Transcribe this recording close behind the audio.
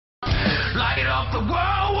the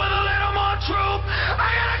world with a little more truth.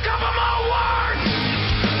 I got a couple more words.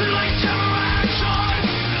 Lights, camera, action.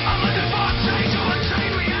 I'm looking for a change or a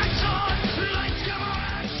chain reaction. Lights, camera,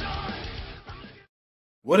 action.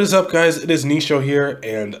 What is up, guys? It is Nisho here,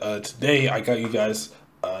 and today I got you guys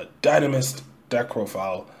Dinomist deck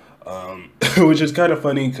profile, which is kind of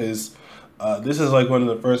funny because this is like one of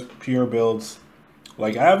the first pure builds.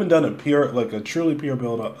 Like, I haven't done a truly pure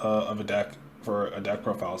build of a deck for a deck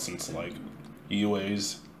profile since like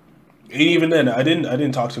UAs. And even then, I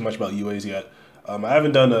didn't talk too much about UAs yet. I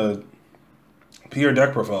haven't done a pure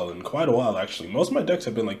deck profile in quite a while, actually. Most of my decks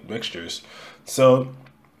have been like mixtures, so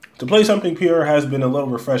to play something pure has been a little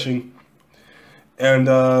refreshing, and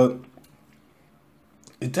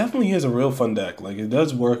it definitely is a real fun deck. Like, it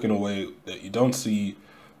does work in a way that you don't see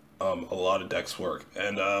a lot of decks work,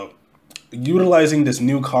 and utilizing this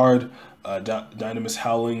new card, Dinomist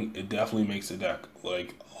Howling, it definitely makes the deck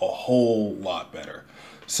like a whole lot better.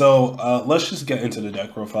 So let's just get into the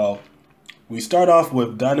deck profile. We start off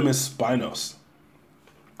with Dinomist Spinos.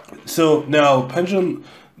 So now Pendulum,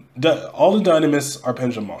 all the Dinomists are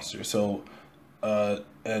Pendulum monsters. So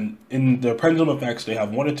and in their Pendulum effects, they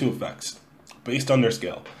have 1 or 2 effects based on their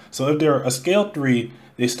scale. So if they're a scale 3,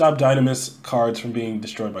 they stop Dinomist cards from being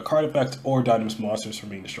destroyed by card effects or Dinomist monsters from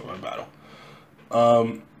being destroyed by battle.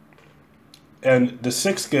 And the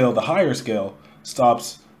 6th scale, the higher scale,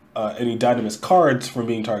 stops any Dinomist cards from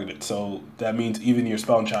being targeted. So that means even your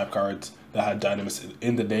spell and trap cards that had Dinomist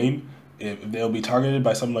in the name, if they'll be targeted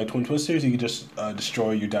by something like Twin Twisters, you can just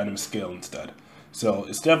destroy your Dinomist scale instead. So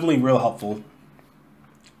it's definitely real helpful,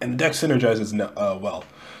 and the deck synergizes well.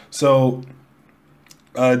 So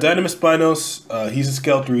Dinomist Spinos, he's a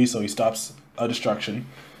scale 3, so he stops destruction.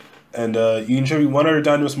 And you can tribute 1 other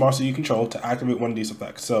Dinomist monster you control to activate 1 of these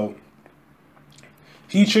effects. So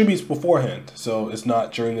he tributes beforehand, so it's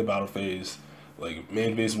not during the battle phase. Like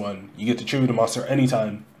main phase 1, you get to tribute a monster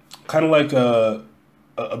anytime. Kind of like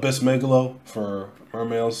Abyss Megalo for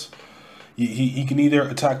mermaids. He can either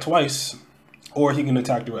attack twice, or he can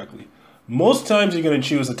attack directly. Most times you're going to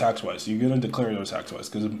choose attack twice. You're going to declare your attack twice,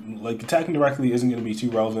 because like attacking directly isn't going to be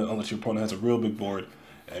too relevant unless your opponent has a real big board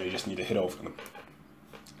and you just need to hit over them.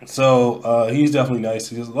 So he's definitely nice.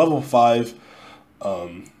 He's level 5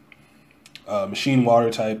 machine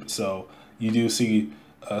water type, so you do see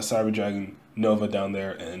Cyber Dragon, Nova down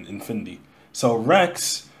there, and Infinity. So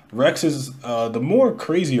Rex is the more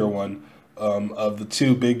crazier one of the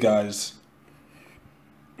 2 big guys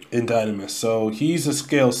in Dinomist. So he's a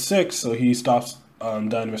scale 6, so he stops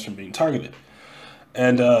Dinomist from being targeted.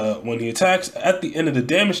 And when he attacks, at the end of the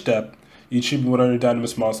damage step, you tribute 1 other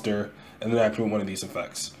Dinomist monster and then activate 1 of these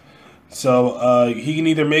effects. So he can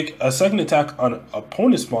either make a second attack on an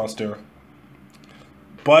opponent's monster,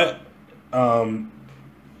 but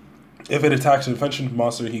if it attacks an offensive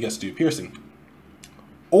monster, he gets to do piercing.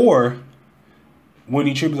 Or when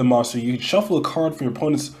you tribute the monster, you can shuffle a card from your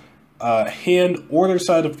opponent's hand or their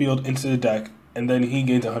side of the field into the deck, and then he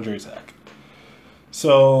gains 100 attack.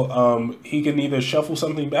 So he can either shuffle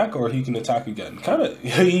something back or he can attack again.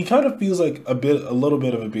 He kind of feels like a little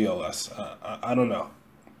bit of a BLS. I don't know,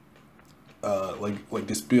 like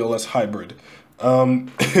this BLS hybrid.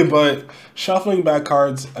 But shuffling back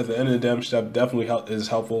cards at the end of the damage step definitely is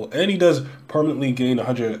helpful, and he does permanently gain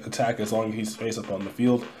 100 attack as long as he's face up on the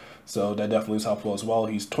field. So that definitely is helpful as well.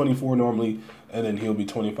 He's 24 normally, and then he'll be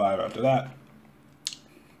 25 after that.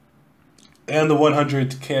 And the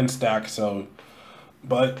 100 can stack, so.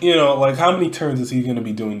 But, you know, like, how many turns is he going to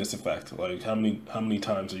be doing this effect? Like, how many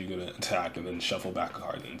times are you going to attack and then shuffle back a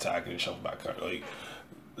card and attack and shuffle back a card? Like,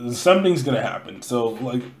 something's going to happen. So,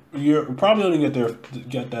 like, you're probably only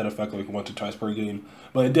get that effect like 1 to twice per game,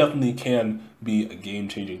 but it definitely can be a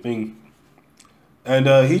game-changing thing. And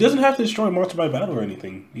he doesn't have to destroy a monster by battle or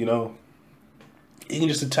anything, you know. He can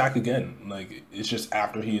just attack again. Like, it's just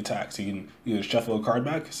after he attacks, he can either shuffle a card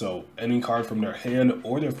back, so any card from their hand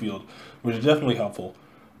or their field, which is definitely helpful.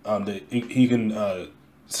 He can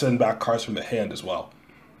send back cards from the hand as well.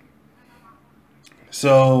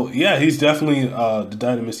 So yeah, he's definitely the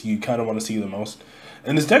Dinomist you kind of want to see the most.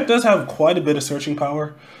 And this deck does have quite a bit of searching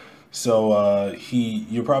power, so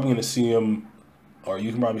you're probably going to see him, or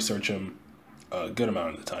you can probably search him a good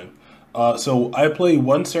amount of the time. So I play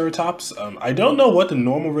 1 Ceratops. I don't know what the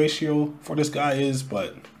normal ratio for this guy is,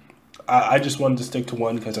 but I just wanted to stick to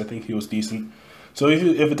 1 because I think he was decent. So if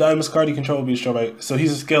a Dinomist card you control will be destroyed by, so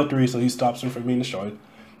he's a scale 3, so he stops him from being destroyed.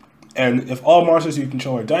 And if all monsters you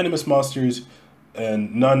control are Dinomist monsters,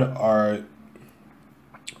 and none are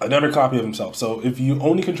another copy of himself. So if you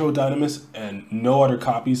only control Dinomist and no other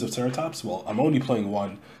copies of Ceratops, well, I'm only playing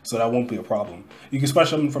 1, so that won't be a problem. You can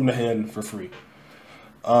special them from the hand for free.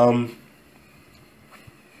 I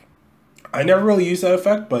never really used that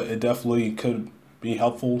effect, but it definitely could be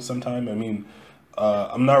helpful sometime. I mean,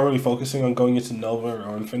 I'm not really focusing on going into Nova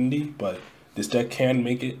or Infinity, but this deck can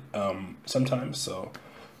make it sometimes, so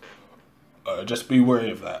just be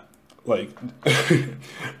wary of that. Like,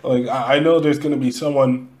 like I know there's going to be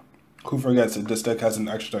someone who forgets that this deck has an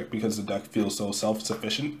extra deck because the deck feels so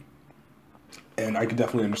self-sufficient, and I can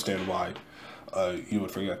definitely understand why you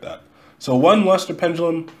would forget that. So one Luster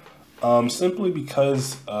Pendulum, simply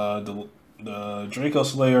because the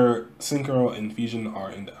dracoslayer, Synchro, and Fusion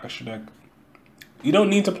are in the extra deck. You don't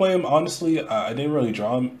need to play him, honestly. I didn't really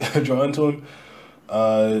draw into him.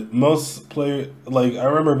 Most play, like, I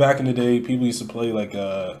remember back in the day, people used to play like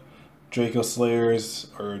Dracoslayers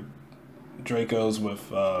or Dracos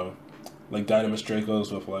with like Dinomist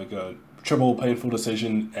Dracos with like a triple painful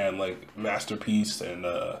decision and like Masterpiece and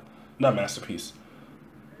not Masterpiece.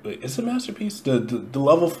 Wait, is it Masterpiece? The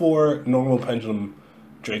level 4 normal Pendulum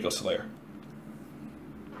Dracoslayer.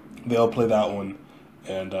 They'll play that one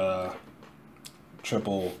and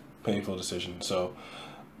triple painful decision. So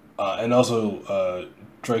and also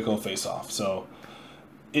Draco face off. So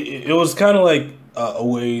it was kind of like a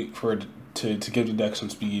way for it to give the deck some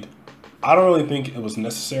speed. I don't really think it was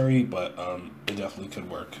necessary, but it definitely could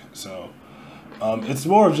work. So it's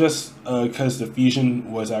more of just because the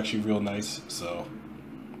fusion was actually real nice. So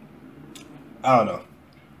I don't know.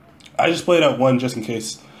 I just played at 1 just in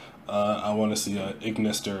case I want to see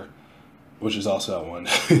ignister, which is also at 1,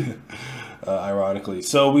 ironically.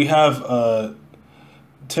 So we have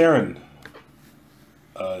pteran.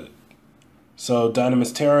 So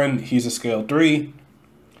Dinomist Pteran, he's a scale 3,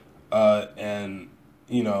 and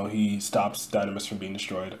you know he stops Dinomist from being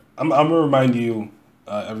destroyed. I'm gonna remind you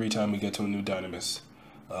every time we get to a new Dinomist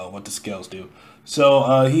what the scales do.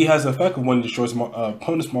 So he has the effect of when he destroys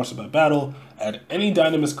opponent's monster by battle, add any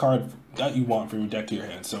Dinomist card that you want from your deck to your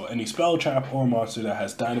hand. So any spell, trap, or monster that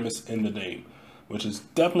has Dinomist in the name, which is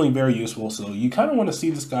definitely very useful. So you kind of want to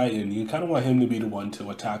see this guy in. You kind of want him to be the one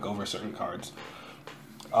to attack over certain cards.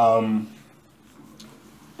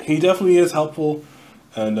 He definitely is helpful,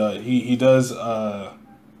 and he does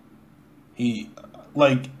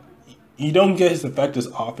you don't get his effect as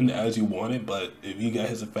often as you want it, but if you get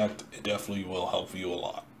his effect, it definitely will help you a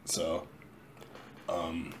lot. So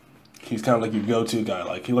he's kind of like your go-to guy.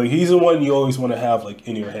 Like he's the one you always want to have like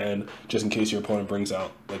in your hand, just in case your opponent brings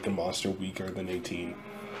out like a monster weaker than 18,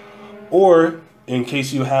 or in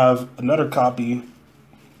case you have another copy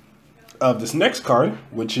of this next card,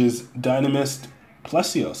 which is Dinomist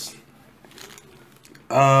Plesios.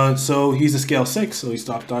 So he's a scale 6, so he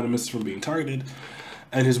stops Dinomists from being targeted.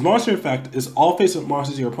 And his monster effect is all face-up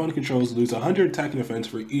monsters your opponent controls lose 100 attacking defense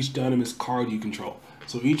for each Dinomist card you control.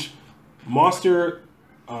 So each monster,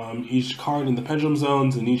 each card in the Pendulum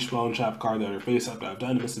zones, and each spell and trap card that are face-up that have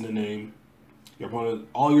Dinomist in the name,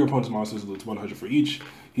 all your opponent's monsters lose 100 for each.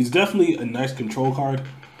 He's definitely a nice control card.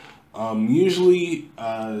 Usually,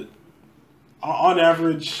 on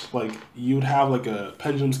average, like you'd have like a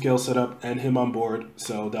Pendulum scale set up and him on board,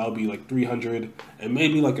 so that'll be like 300, and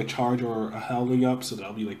maybe like a Charge or a Howling up, so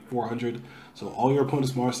that'll be like 400. So all your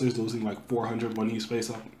opponent's monsters losing like 400 when he's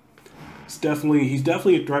face up. He's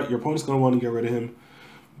definitely a threat. Your opponent's gonna want to get rid of him,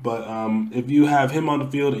 but if you have him on the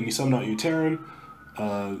field and you summon out your Pteran,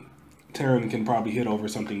 Pteran can probably hit over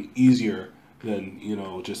something easier than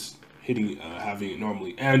just hitting having it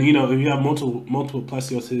normally. And if you have multiple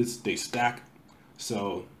Plesios hits, they stack.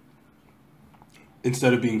 So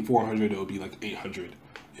instead of being 400, it would be like 800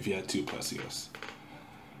 if you had 2 Plesios.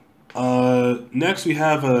 Next, we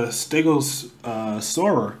have a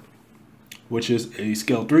Stegosaurer, which is a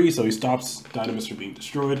scale 3, so he stops Dinomist from being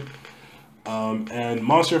destroyed. And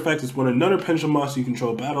monster effect is when another Pendulum monster you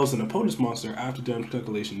control battles an opponent's monster after damage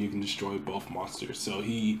calculation, you can destroy both monsters. So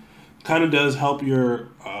he kind of does help your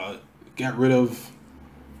get rid of,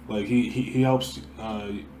 like he helps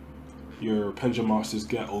your Pendulum monsters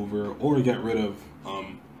get over or get rid of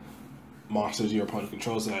monsters your opponent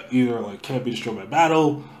controls that either like can't be destroyed by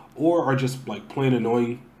battle or are just like plain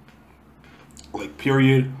annoying, like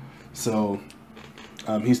period. So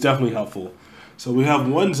he's definitely helpful. So we have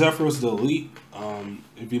one Zepheros the Elite.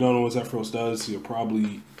 If you don't know what Zepheros does, you're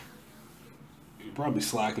probably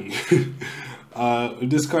slacking. If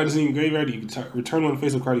this card is in your graveyard, you can return one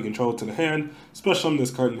face-up card you control to the hand. Special summon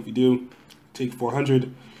this card, and if you do, take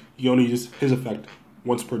 400. You only use his effect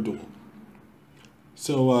once per duel.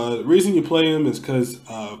 So the reason you play him is because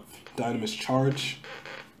of Dinomist Charge.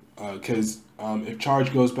 Because if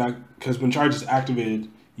Charge goes back, because when Charge is activated,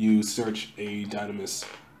 you search a Dinomist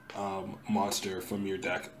monster from your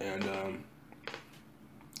deck, and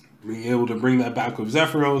being able to bring that back with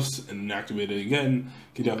Zepheros and activate it again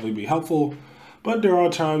can definitely be helpful. But there are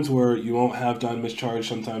times where you won't have Dinomist Charge.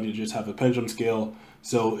 Sometimes you just have a Pendulum Scale.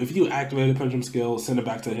 So if you activate a Pendulum Scale, send it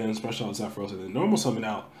back to the hand, special out Zepheros, and then normal summon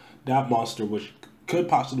out that monster, which could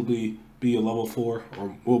possibly be a level 4,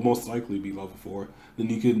 or will most likely be level 4, then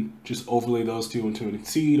you can just overlay those two into an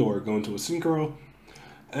Exceed or go into a Synchro.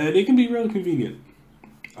 And it can be really convenient.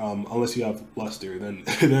 Unless you have Luster, then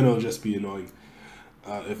it'll just be annoying.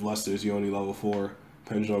 If Luster is the only level 4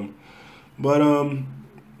 Pendulum. But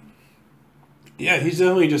yeah, he's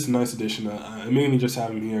definitely just a nice addition. I mainly just have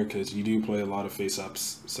him here because you do play a lot of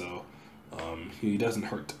face-ups, so he doesn't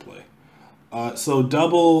hurt to play. So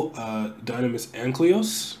double Dinomist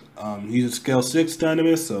Ankylos. He's a scale 6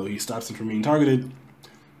 Dinomist, so he stops him from being targeted.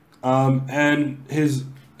 And his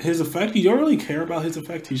effect, you don't really care about his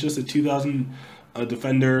effect. He's just a 2000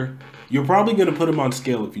 defender. You're probably going to put him on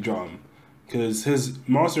scale if you draw him, because his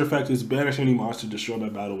monster effect is banish any monster destroyed by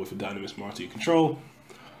battle with a Dinomist monster you control.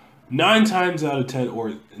 9 times out of 10,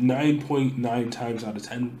 or 9.9 times out of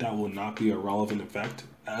 10, that will not be a relevant effect.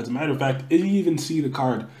 As a matter of fact, if you even see the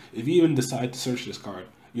card, if you even decide to search this card,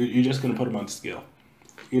 you're just going to put him on scale.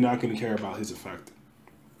 You're not going to care about his effect.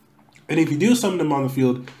 And if you do summon him on the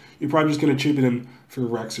field, you're probably just going to tribute him for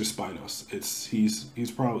Rex or Spinos.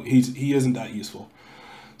 He isn't that useful.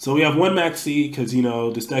 So we have 1 Maxx because, you know,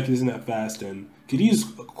 this deck isn't that fast and could use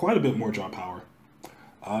quite a bit more draw power.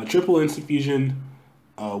 Triple instant fusion.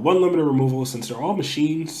 1 limited removal, since they're all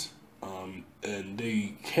machines, and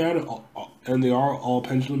they are all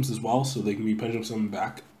pendulums as well, so they can be pendulum summoned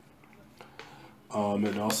back.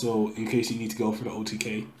 And also, in case you need to go for the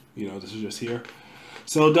OTK, you know, this is just here.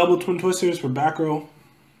 So double Twin Twisters for back row,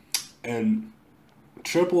 and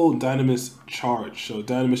triple Dinomist Charge. So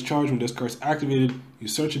Dinomist Charge, when this card's activated, you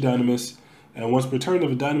search a Dinomist, and once per turn,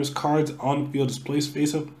 if a Dinomist card on the field is placed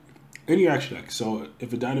face up in your action deck. So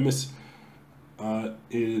if a Dinomist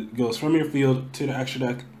it goes from your field to the extra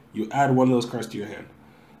deck, you add one of those cards to your hand.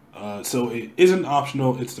 So it isn't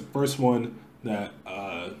optional. It's the first one that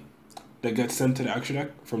that gets sent to the extra deck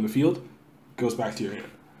from the field, goes back to your hand.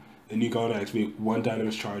 And you go and activate 1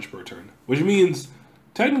 Dinomist Charge per turn. Which means,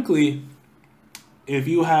 technically, if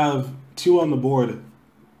you have 2 on the board,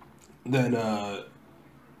 then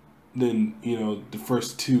you know, the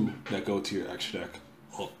first 2 that go to your extra deck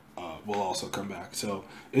will also come back. So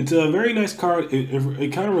it's a very nice card. It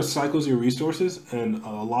kind of recycles your resources, and a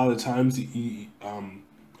lot of the times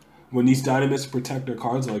when these Dinomists protect their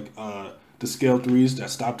cards, like the scale 3s that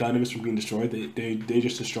stop Dinomists from being destroyed, they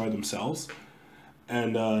just destroy themselves,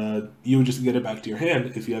 and you just get it back to your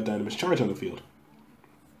hand if you have Dinomist Charge on the field.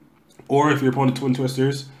 Or if your opponent Twin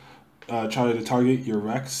Twisters try to target your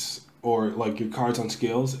Rex or like your cards on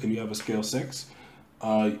scales and you have a scale 6,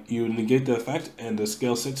 you negate the effect and the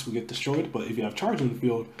scale 6 will get destroyed, but if you have Charge on the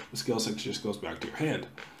field, the scale 6 just goes back to your hand.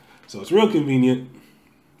 So it's real convenient,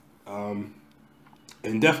 and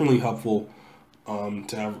definitely helpful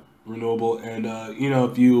to have renewable. And you know,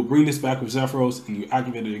 if you bring this back with Zepheros and you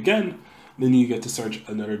activate it again, then you get to search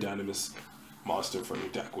another Dinomist monster from your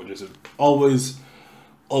deck, which is always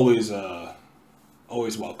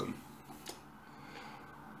welcome.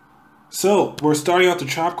 So, we're starting out the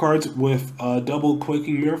trap cards with double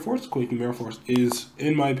Quaking Mirror Force. Quaking Mirror Force is,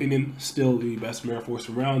 in my opinion, still the best Mirror Force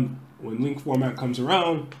around. When Link format comes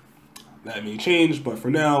around, that may change, but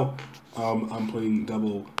for now, I'm playing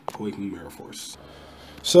double Quaking Mirror Force.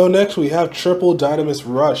 So next we have triple Dinomist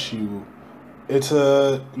Rush. It's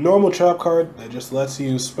a normal trap card that just lets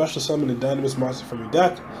you special summon a Dinomist monster from your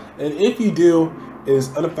deck, and if you do, it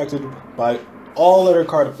is unaffected by all other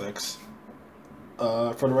card effects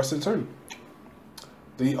for the rest of the turn.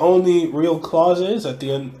 The only real clause is at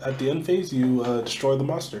the end phase you destroy the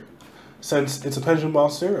monster. Since it's a Pendulum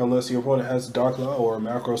monster, unless your opponent has Dark Law or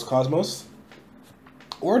Macro's Cosmos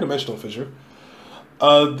or Dimensional Fissure,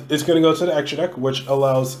 it's going to go to the extra deck, which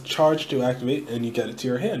allows Charge to activate, and you get it to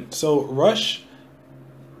your hand. So Rush,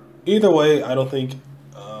 either way, I don't think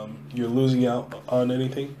you're losing out on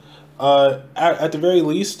anything. At the very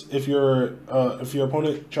least, if your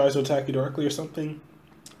opponent tries to attack you directly or something,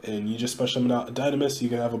 and you just special summon out a Dinomist, you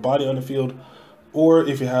can have a body on the field. Or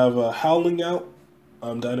if you have a Howling out,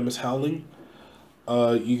 Dinomist Howling,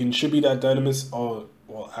 you can tribute that Dinomist. Oh,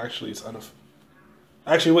 well, actually, it's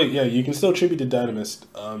actually, wait, yeah, you can still tribute the Dinomist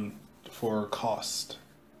for cost,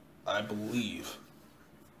 I believe.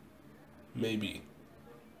 Maybe.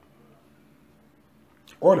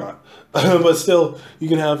 Or not. But still, you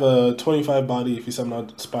can have a 25 body if you summon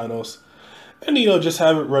out Spinos. And, you know, just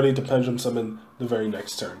have it ready to Pendulum summon the very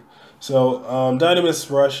next turn. So,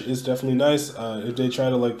 Dinomist Rush is definitely nice. If they try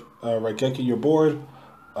to, like, Raigeki your board,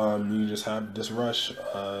 You just have this rush,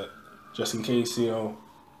 just in case, you know,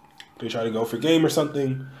 they try to go for game or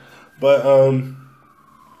something. But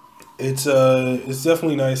it's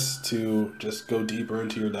definitely nice to just go deeper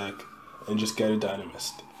into your deck and just get a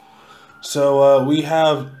Dinomist. So we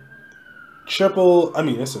have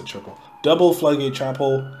double Floodgate Trap.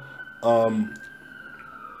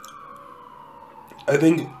 I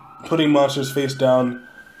think putting monsters face down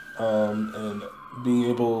and being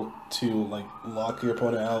able to like lock your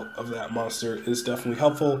opponent out of that monster is definitely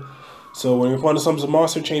helpful. So when your opponent summons a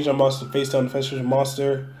monster, change that monster face down defense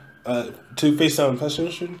monster to face down defense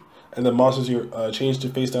position, and the monsters you change to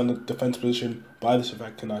face down the defense position by this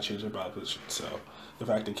effect cannot change their battle position. So the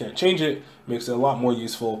fact they can't change it makes it a lot more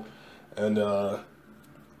useful, and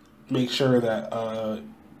make sure that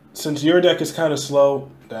since your deck is kind of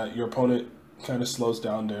slow, that your opponent kind of slows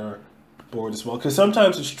down their board as well. Because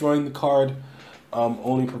sometimes destroying the card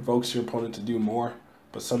only provokes your opponent to do more,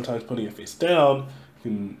 but sometimes putting it face down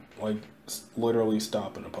can like literally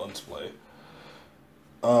stop an opponent's play.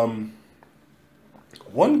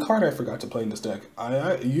 One card I forgot to play in this deck,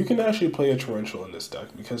 you can actually play a Torrential in this deck,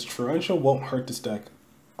 because Torrential won't hurt this deck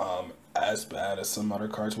as bad as some other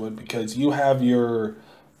cards would, because you have your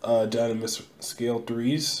Dinomist scale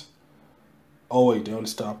 3s. Oh wait, don't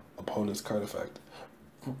stop opponent's card effect.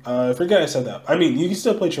 I forget I said that. I mean, you can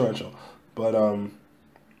still play Torrential, but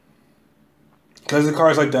because the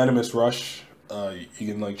cards like Dinomist Rush, you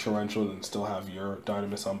can like Torrential and still have your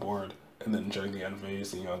Dinomist on board, and then during the end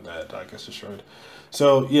phase, you know, that gets destroyed.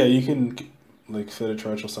 So yeah, you can like fit a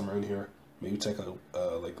Torrential somewhere in here. Maybe take a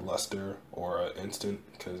like Luster or an Instant,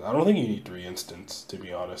 because I don't think you need 3 instants, to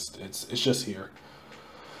be honest. It's just here.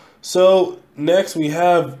 So next we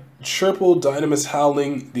have triple Dinomist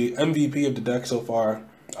Howling, the MVP of the deck so far.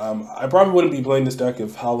 I probably wouldn't be playing this deck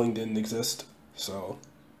if Howling didn't exist. So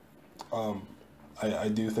I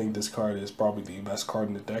do think this card is probably the best card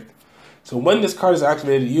in the deck. So when this card is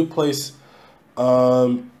activated, you place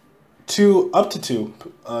up to two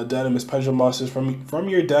Dinomist Pendulum monsters from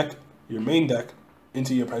your deck, your main deck,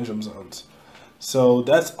 into your Pendulum zones. So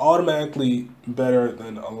that's automatically better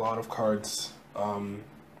than a lot of cards.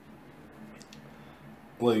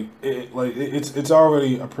 It's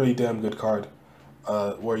already a pretty damn good card,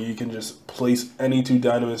 where you can just place any 2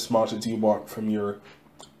 Dinomist monsters you want from your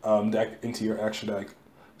deck into your extra deck.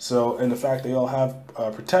 So, and the fact they all have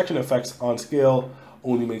protection effects on scale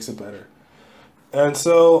only makes it better. And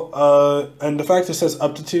so, and the fact it says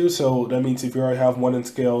up to 2, so that means if you already have 1 in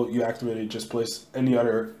scale, you activate it, just place any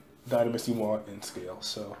other Dinomist you want in scale.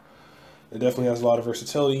 So it definitely has a lot of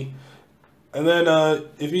versatility. And then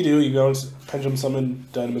if you do, you go and Pendulum summon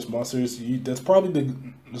Dinomist monsters. That's probably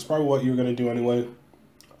what you're gonna do anyway.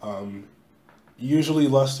 Usually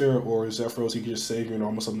Luster or Zepheros, you can just save your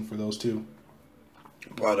normal summon for those 2.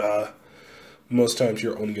 But most times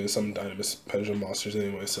you're only gonna summon Dinomist Pendulum monsters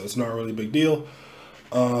anyway, so it's not really a big deal.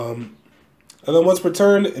 And then once per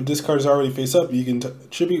turn, if this card is already face up, you can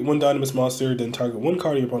tribute 1 Dinomist monster, then target 1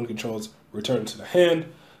 card your opponent controls, return it to the hand.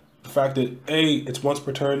 The fact that it's once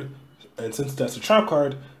per turn, and since that's a trap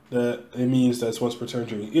card, that it means that's once per turn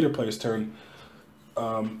during either player's turn.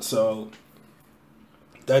 So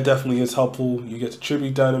that definitely is helpful. You get to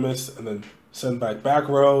tribute Dinomist and then send back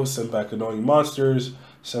row, send back annoying monsters,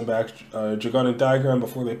 send back Dragonic Diagram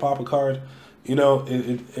before they pop a card. You know,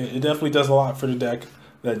 it definitely does a lot for the deck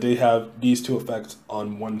that they have these 2 effects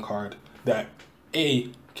on 1 card that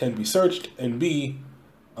A, can be searched, and B,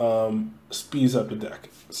 speeds up the deck.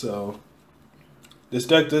 So this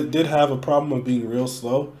deck did have a problem of being real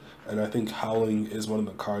slow, and I think Howling is one of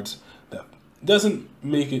the cards that doesn't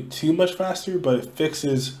make it too much faster, but it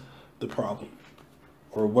fixes the problem,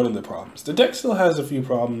 or one of the problems. The deck still has a few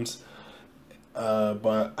problems,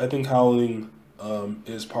 but I think Howling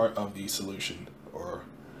is part of the solution, or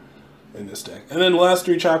in this deck. And then the last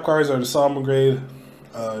 3 trap cards are the Solemn grade,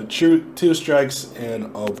 2 strikes,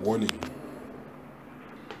 and a warning.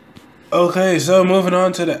 Okay, so moving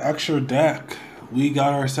on to the extra deck. We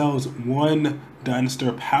got ourselves 1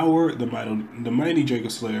 Dinoster Power, the mighty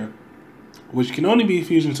dracoslayer, which can only be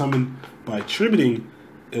fusion summoned by tributing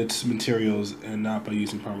its materials and not by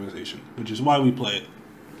using polymerization, which is why we play it.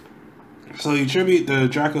 So you tribute the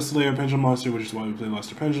dracoslayer Pendulum monster, which is why we play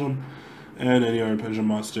Luster Pendulum, and any other Pendulum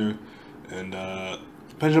monster. And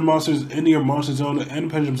Pendulum monsters in your monster zone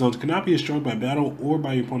and Pendulum zones cannot be destroyed by battle or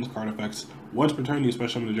by your opponent's card effects. Once per turn, you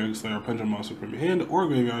special summon the dracoslayer or Pendulum monster from your hand or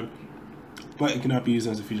graveyard, but it cannot be used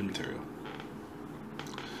as a fusion material.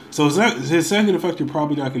 So his second effect you're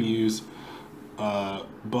probably not going to use,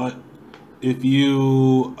 but if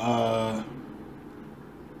you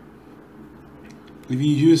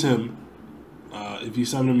use him, if you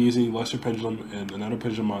summon him using Lesser Pendulum and another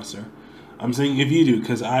Pendulum monster. I'm saying if you do,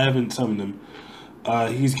 because I haven't summoned him.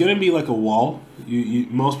 He's gonna be like a wall.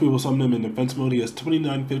 Most people summon him in defense mode. He has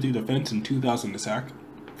 2950 defense and 2000 attack.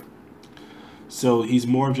 So he's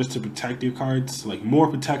more of just to protect your cards, like more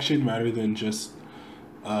protection rather than just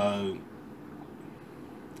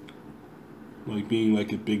like being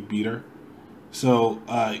like a big beater. So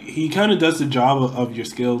he kind of does the job of your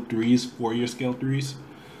scale 3s for your scale 3s.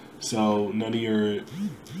 So none of your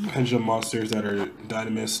Pendulum monsters that are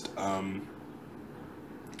Dinomist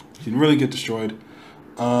can really get destroyed.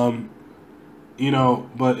 You know,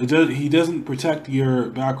 but he doesn't protect your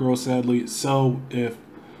back row, sadly. So if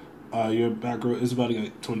your back row is about to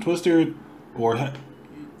get Twin Twistered, or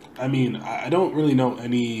I mean, I don't really know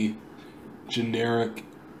any generic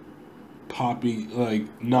popping,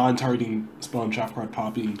 like non-targeting spell and trap card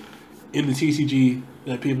popping in the TCG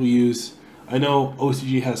that people use. I know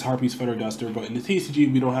OCG has Harpy's Feather Duster, but in the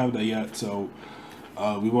TCG we don't have that yet, so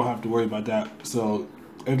we won't have to worry about that. So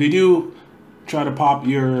if they do try to pop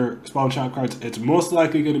your spell and trap cards, it's most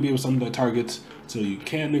likely going to be with something that targets, so you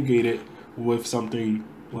can't negate it with something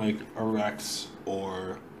like a Rex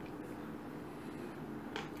or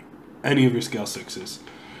any of your scale 6s.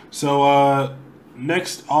 So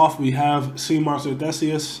next off we have Sea Monster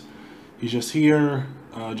Theseus. He's just here,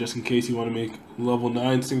 just in case you want to make level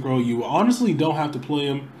 9 synchro. You honestly don't have to play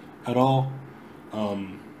him at all.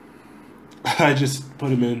 I just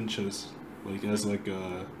put him in just like as like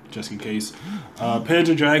just in case.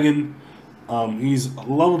 Panzer Dragon. He's a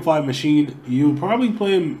level 5 machine. You'll probably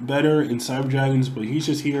play him better in Cyber Dragons, but he's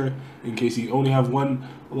just here in case you only have one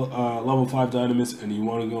level 5 Dinomist and you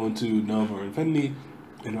want to go into Nova or Infinity.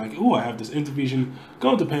 And like, oh, I have this Interfusion,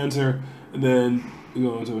 go into Panzer, and then you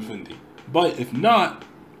go into Infinity. But if not,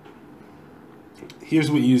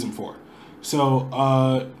 here's what you use him for.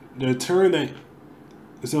 So the turn that,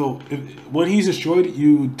 when he's destroyed,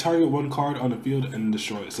 you target one card on the field and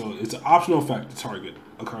destroy it. So it's an optional effect to target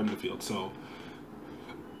a card in the field. So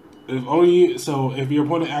if your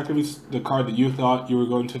opponent activates the card that you thought you were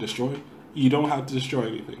going to destroy, you don't have to destroy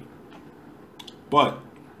anything. But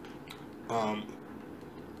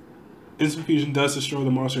Instant Fusion does destroy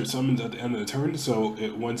the monster it summons at the end of the turn, so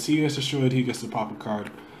once he gets destroyed, he gets to pop a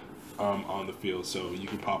card on the field, so you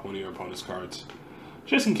can pop one of your opponent's cards.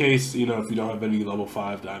 Just in case, you know, if you don't have any level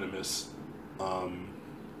 5 Dinomists,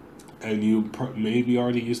 and you maybe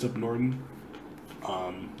already used up Norden,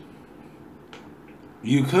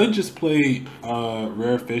 you could just play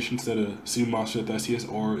Rare Fish instead of Sea Monster Theseus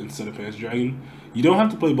or instead of Panzer Dragon. You don't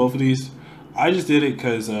have to play both of these. I just did it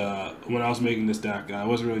because when I was making this deck, I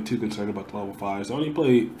wasn't really too concerned about the level 5s. I only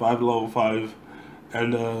played 5 to level 5,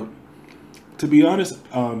 and to be honest,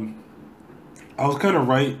 I was kind of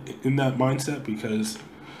right in that mindset because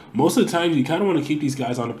most of the time you kind of want to keep these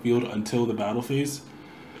guys on the field until the battle phase,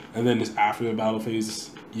 and then just after the battle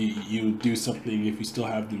phase, you do something if you still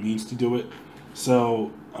have the means to do it.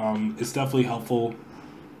 So it's definitely helpful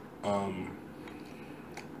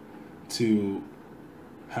to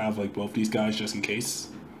have like both these guys just in case,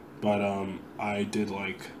 but I do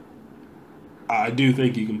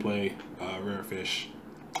think you can play Rare Fish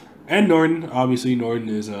and Norden. Obviously Norden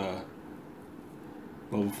is a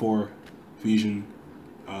level 4 fusion,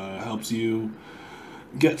 helps you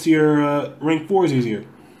get to your rank 4s easier.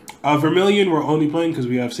 Vermillion we're only playing because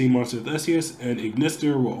we have Sea Monster Theseus, and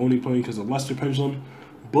Ignister we're only playing because of Lesser Pendulum.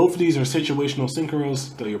 Both of these are situational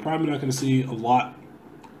synchros that you're probably not going to see a lot,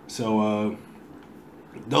 so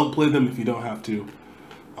don't play them if you don't have to.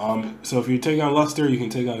 So if you're taking out Luster, you can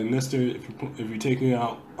take out Ignister. If you're taking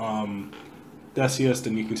out Theseus,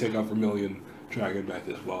 then you can take out Vermillion Dragon back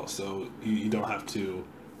as well. So you don't have to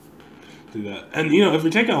do that. And you know, if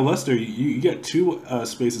you're taking out Luster, you get 2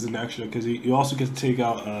 spaces in action because you also get to take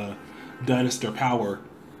out Dinoster Power.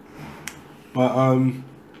 But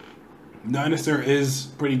Dinoster is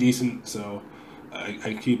pretty decent, so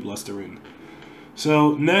I keep Luster in.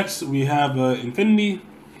 So next we have Infinity.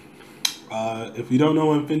 If you don't know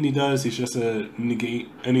what Infinity does, he's just a negate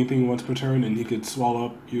anything once per turn, and he could swallow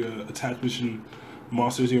up your attack mission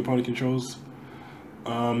monsters your opponent controls.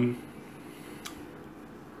 And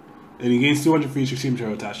he gains 200 for each extreme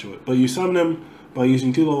material attached to it. But you summon him by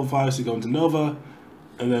using 2 level 5s to go into Nova,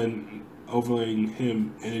 and then overlaying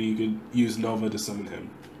him, and then you could use Nova to summon him.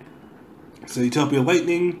 So Utopia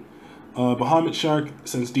Lightning, Bahamut Shark,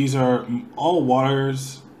 since these are all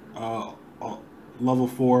waters, level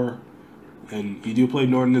 4, and you do play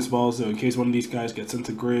Norden as well, so in case one of these guys gets sent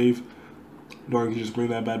to grave, Norden can just bring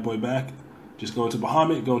that bad boy back. Just go into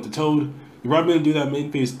Bahamut, go into Toad. You're probably going to do that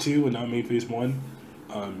main phase 2 and not main phase 1.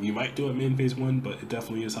 You might do it main phase 1, but it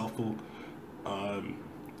definitely is helpful.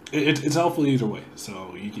 It's helpful either way.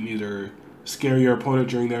 So you can either scare your opponent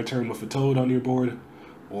during their turn with a toad on your board,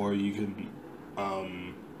 or you can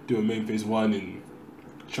do a main phase 1 and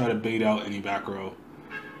try to bait out any back row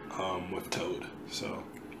with toad. So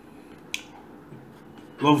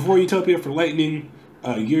level 4 Utopia for lightning.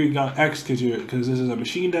 You got X because this is a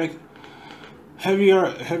machine deck. Heavy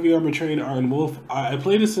armor train Iron Wolf. I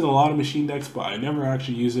play this in a lot of machine decks, but I never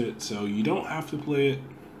actually use it, so you don't have to play it.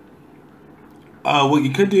 What you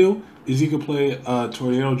could do is you could play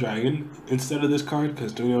Tornado Dragon instead of this card,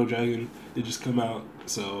 because Tornado Dragon did just come out,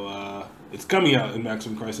 so it's coming out in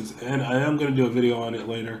Maximum Crisis, and I am going to do a video on it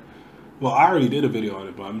later. Well, I already did a video on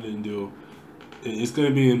it, but I'm going to do. It's going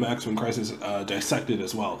to be in Maximum Crisis Dissected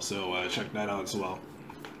as well, so check that out as well.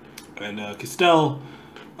 And Castel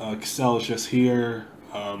is just here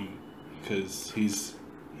because he's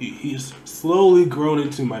slowly grown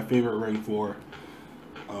into my favorite rank 4.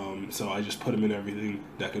 So I just put him in everything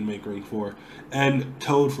that can make rank 4. And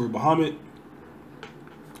Toad for Bahamut.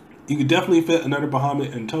 You could definitely fit another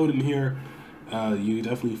Bahamut and Toad in here. You could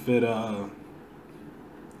definitely fit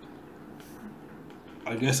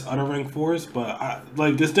I guess other rank 4s, but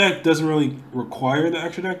like this deck doesn't really require the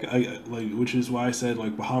extra deck. Which is why I said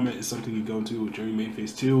like Bahamut is something you go into during main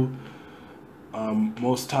phase 2.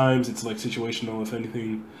 Most times it's like situational, if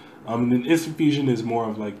anything. And then Instant Fusion is more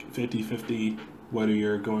of like 50-50, whether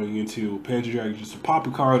you're going into Panzer Dragon just to pop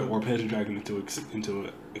a card, or Panzer Dragon into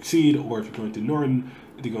Exceed, or if you're going to Norden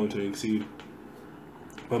to go into Exceed.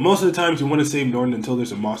 But most of the times you want to save Norden until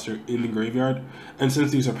there's a monster in the graveyard, and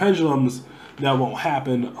since these are pendulums, that won't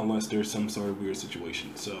happen unless there's some sort of weird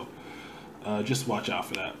situation. So just watch out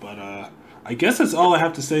for that. But I guess that's all I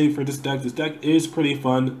have to say for this deck. This deck is pretty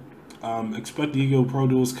fun. Expect the Ego Pro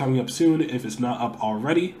Duels coming up soon if it's not up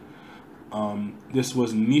already. This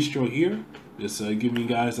was Nistro here, just giving you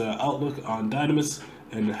guys an outlook on Dinomist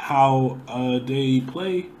and how they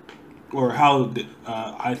play, or how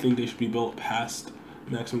I think they should be built past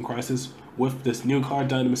Maximum Crisis with this new card,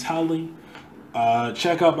 Dinomist Howling.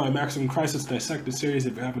 Check out my Maximum Crisis Dissected series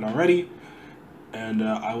if you haven't already, and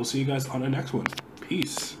I will see you guys on the next one.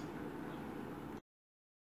 Peace.